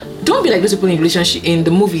don't be like those people in relationship in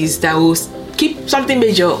the movies that will keep something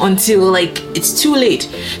major until like it's too late.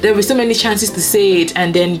 There will be so many chances to say it,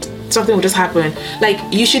 and then something will just happen. Like,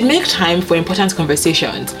 you should make time for important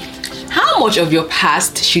conversations. How much of your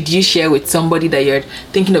past should you share with somebody that you're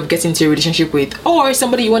thinking of getting into a relationship with, or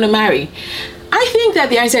somebody you want to marry? I think that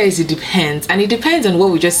the answer is it depends, and it depends on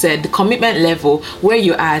what we just said, the commitment level, where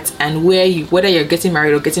you're at, and whether you're getting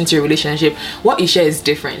married or getting into a relationship. What you share is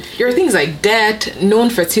different. There are things like debt, known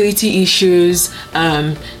fertility issues,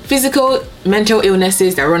 physical, mental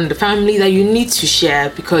illnesses that run in the family that you need to share,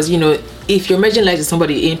 because if you're merging lives with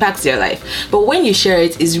somebody, it impacts their life. But when you share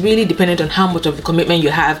it, is really dependent on how much of the commitment you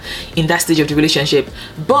have in that stage of the relationship.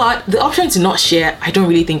 But the option to not share, I don't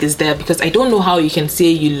really think is there, because I don't know how you can say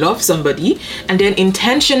you love somebody and then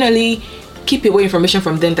intentionally keep away information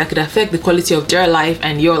from them that could affect the quality of their life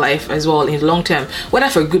and your life as well in the long term, whether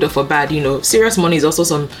for good or for bad. Serious money is also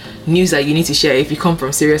some news that you need to share if you come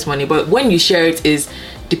from serious money. But when you share it, is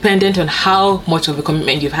dependent on how much of a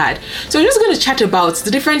commitment you've had. So we're just going to chat about the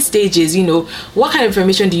different stages. What kind of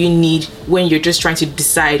information do you need when you're just trying to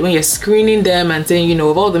decide, when you're screening them and saying,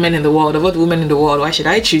 of all the men in the world, of all the women in the world, why should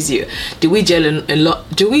I choose you? Do we get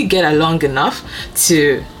along enough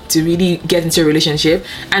to really get into a relationship?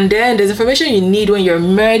 And then there's information you need when you're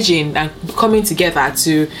merging and coming together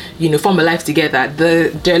to form a life together.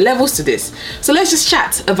 There are levels to this, so let's just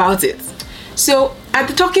chat about it. So at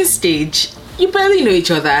the talking stage, you barely know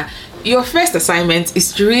each other. Your first assignment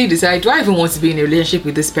is to really decide, do I even want to be in a relationship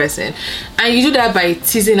with this person? And you do that by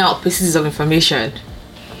teasing out pieces of information.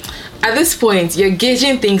 At this point, you're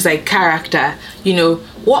gauging things like character,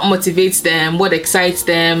 what motivates them, what excites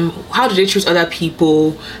them, how do they treat other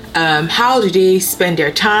people, how do they spend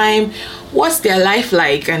their time, what's their life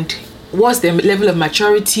like, and what's their level of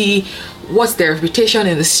maturity, what's their reputation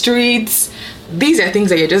in the streets. These are things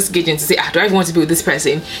that you're just gauging to say, do I want to be with this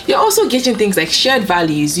person? You're also gauging things like shared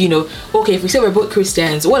values. Okay, if we say we're both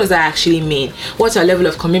Christians, what does that actually mean? What's our level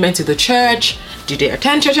of commitment to the church? Do they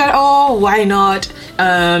attend church at all? Why not?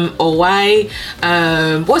 Or why?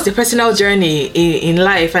 What's their personal journey in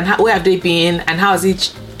life, and where have they been, and how has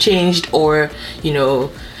it changed, or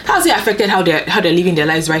how has it affected how they're living their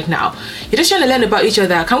lives right now? You're just trying to learn about each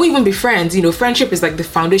other. Can we even be friends? Friendship is like the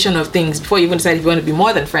foundation of things before you even decide if you want to be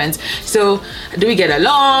more than friends. So do we get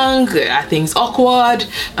along? Are things awkward?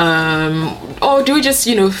 Or do we just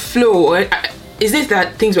flow? Is it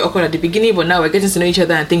that things were awkward at the beginning, but now we're getting to know each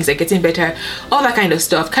other and things are getting better? All that kind of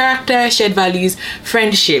stuff. Character, shared values,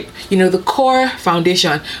 friendship, the core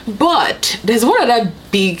foundation. But there's one other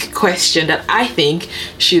big question that I think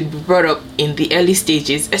should be brought up in the early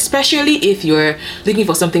stages, especially if you're looking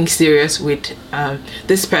for something serious with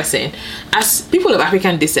this person. As people of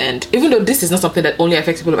African descent, even though this is not something that only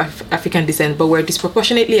affects people of African descent, but we're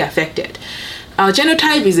disproportionately affected.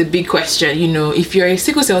 Genotype is a big question. If you're a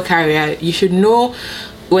sickle cell carrier, you should know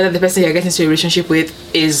whether the person you're getting into a relationship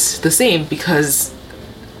with is the same, because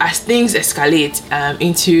as things escalate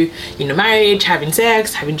into marriage, having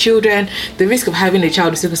sex, having children, the risk of having a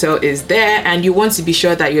child with sickle cell is there, and you want to be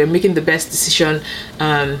sure that you're making the best decision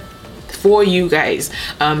for you guys.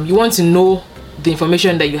 You want to know the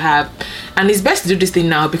information that you have, and it's best to do this thing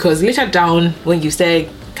now, because later down when you say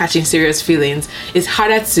catching serious feelings, it's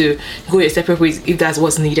harder to go your separate ways if that's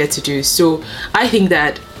what's needed to do. So I think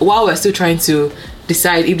that while we're still trying to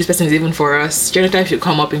decide if this person is even for us, genotype should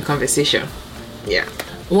come up in conversation. Yeah.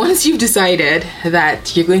 Once you've decided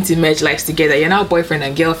that you're going to merge lives together, you're now boyfriend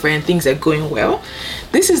and girlfriend, things are going well,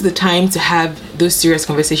 this is the time to have those serious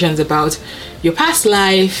conversations about your past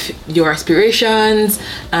life, your aspirations,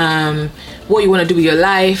 what you want to do with your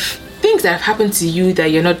life, things that have happened to you that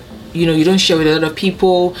you're not, you don't share with a lot of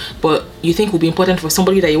people, but you think will be important for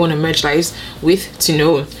somebody that you want to merge lives with to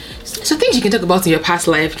know. So things you can talk about in your past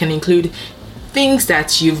life can include things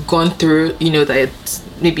that you've gone through, that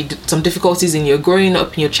maybe some difficulties in your growing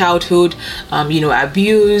up, in your childhood,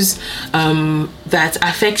 abuse, that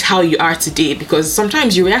affect how you are today, because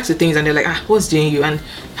sometimes you react to things and they're like, what's doing you? And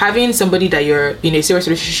having somebody that you're in a serious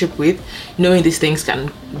relationship with, knowing these things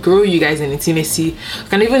can grow you guys in intimacy,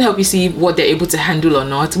 can even help you see what they're able to handle or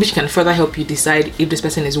not, which can further help you decide if this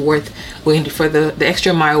person is worth going the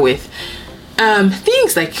extra mile with.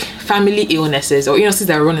 Things like family illnesses or illnesses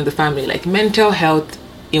that run in the family, like mental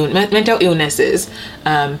illnesses,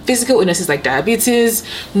 physical illnesses like diabetes,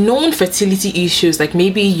 known fertility issues, like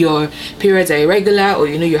maybe your periods are irregular, or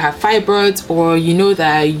you have fibroids, or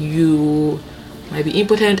that you might be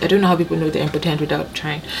impotent. I don't know how people know they're impotent without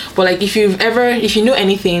trying. But like if you know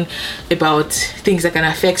anything about things that can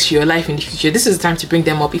affect your life in the future, this is the time to bring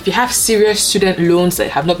them up. If you have serious student loans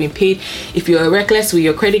that have not been paid, if you're reckless with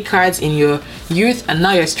your credit cards in your youth and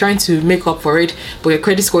now you're trying to make up for it, but your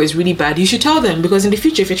credit score is really bad, you should tell them, because in the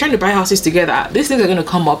future, if you're trying to buy houses together, these things are going to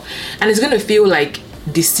come up and it's going to feel like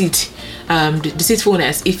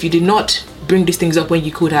deceitfulness if you did not bring these things up when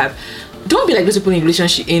you could have. Don't be like those people in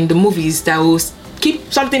relationship in the movies that will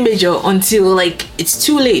keep something major until like it's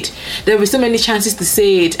too late. There will be so many chances to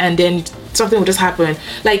say it and then something will just happen.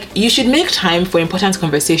 Like, you should make time for important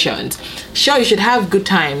conversations. Sure, you should have good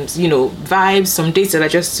times, you know, vibes, some dates that are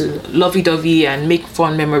just lovey-dovey and make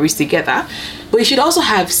fun memories together, but you should also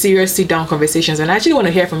have serious sit-down conversations. And I actually want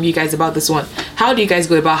to hear from you guys about this one. How do you guys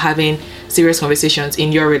go about having serious conversations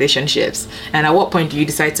in your relationships, and at what point do you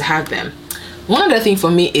decide to have them? One other thing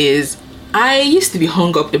for me is, I used to be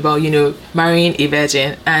hung up about, you know, marrying a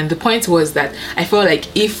virgin, and the point was that I felt like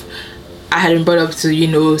if I had been brought up to, you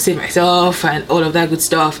know, save myself and all of that good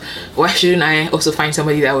stuff, why shouldn't I also find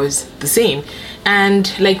somebody that was the same? And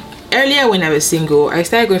like earlier when I was single, I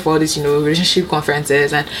started going for all these, you know, relationship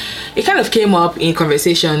conferences, and it kind of came up in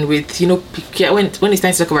conversation with, you know, when it's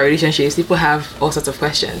time to talk about relationships, people have all sorts of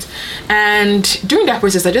questions. And during that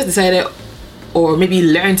process, I just decided, or maybe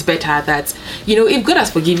learned better, that, you know, if God has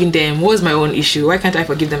forgiven them, what's my own issue? Why can't I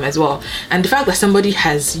forgive them as well? And the fact that somebody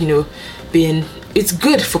has, you know, it's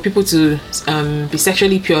good for people to be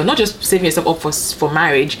sexually pure, not just saving yourself up for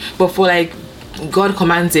marriage, but for like God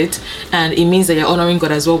commands it, and it means that you're honoring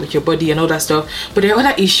God as well with your body and all that stuff. But there are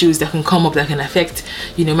other issues that can come up that can affect,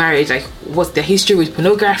 you know, marriage, like what's their history with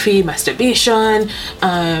pornography, masturbation,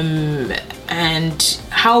 and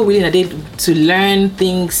how willing are they to learn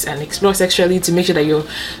things and explore sexually to make sure that your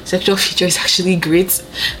sexual future is actually great.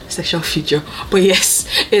 Sexual future, but yes,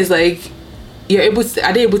 it's like,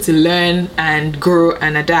 are they able to learn and grow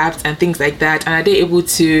and adapt and things like that? And are they able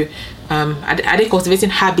to are they cultivating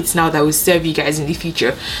habits now that will serve you guys in the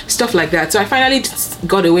future? Stuff like that. So I finally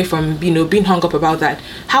got away from, you know, being hung up about that.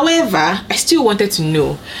 However, I still wanted to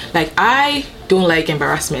know, like, I don't like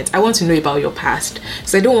embarrassment. I want to know about your past,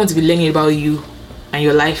 so I don't want to be learning about you and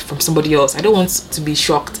your life from somebody else. I don't want to be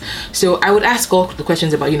shocked. So I would ask all the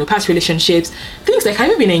questions about, you know, past relationships, things like, have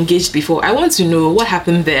you been engaged before? I want to know what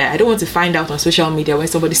happened there. I don't want to find out on social media when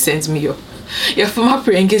somebody sends me your former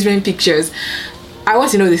pre-engagement pictures. I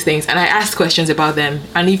want to know these things, and I ask questions about them.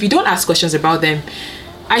 And if you don't ask questions about them,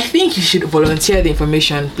 I think you should volunteer the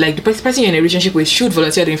information. Like, the person you're in a relationship with should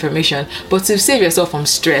volunteer the information, but to save yourself from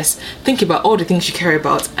stress, think about all the things you care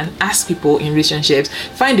about and ask people in relationships.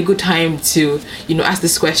 Find a good time to, you know, ask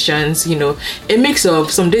these questions. You know, a mix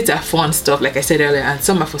of some dates are fun stuff, like I said earlier, and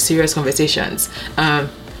some are for serious conversations.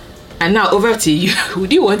 And now over to you.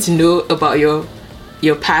 Would you want to know about your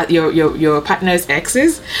partner's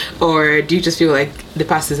exes, or do you just feel like the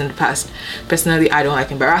past is in the past? Personally, I don't like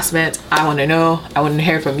embarrassment. I want to know, I want to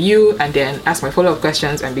hear from you, and then ask my follow-up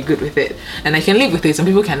questions and be good with it. And I can live with it. Some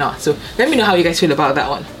people cannot. So let me know how you guys feel about that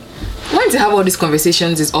one. When to have all these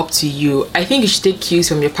conversations is up to you. I think you should take cues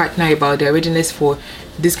from your partner about their readiness for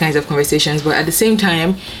these kinds of conversations, but at the same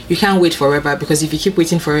time, you can't wait forever, because if you keep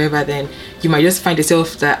waiting forever, then you might just find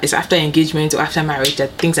yourself that it's after engagement or after marriage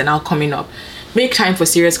that things are now coming up. Make time for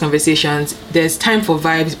serious conversations. There's time for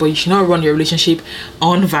vibes, but you should not run your relationship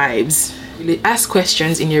on vibes. Ask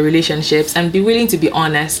questions in your relationships and be willing to be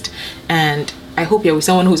honest. And I hope you're with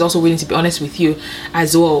someone who's also willing to be honest with you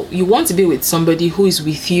as well. You want to be with somebody who is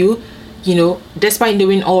with you, you know, despite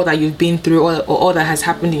knowing all that you've been through, or all that has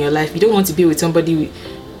happened in your life. You don't want to be with somebody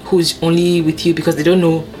who's only with you because they don't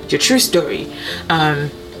know your true story.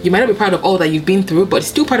 You might not be proud of all that you've been through, but it's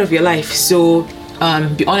still part of your life. So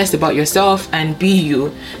be honest about yourself and be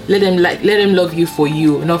you. Let them love you for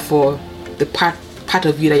you, not for the part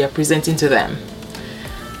of you that you're presenting to them.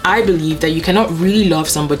 I believe that you cannot really love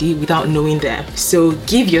somebody without knowing them. So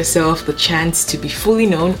give yourself the chance to be fully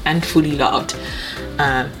known and fully loved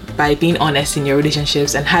by being honest in your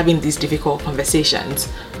relationships and having these difficult conversations.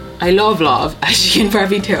 I love love, as you can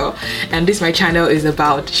probably tell, and this my channel is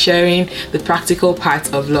about sharing the practical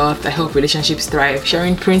parts of love that help relationships thrive,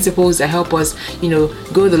 sharing principles that help us, you know,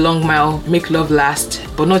 go the long mile, make love last,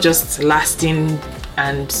 but not just lasting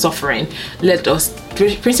and suffering.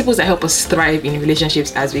 Principles that help us thrive in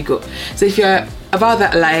relationships as we go. So if you're about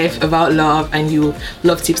that life, about love, and you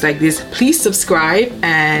love tips like this, please subscribe,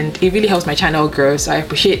 and it really helps my channel grow. So I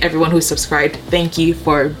appreciate everyone who's subscribed. Thank you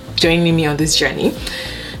for joining me on this journey.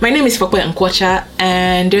 My name is Fokwe Nkwocha,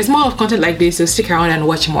 and there's more of content like this, so stick around and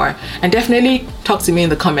watch more. And definitely talk to me in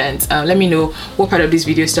the comments. Let me know what part of this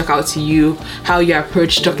video stuck out to you, how you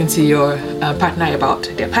approach talking to your partner about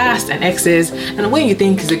their past and exes, and when you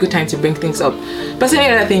think is a good time to bring things up. Plus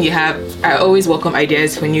any other thing you have, I always welcome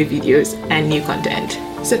ideas for new videos and new content.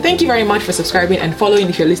 So thank you very much for subscribing and following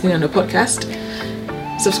if you're listening on the podcast.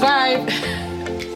 Subscribe!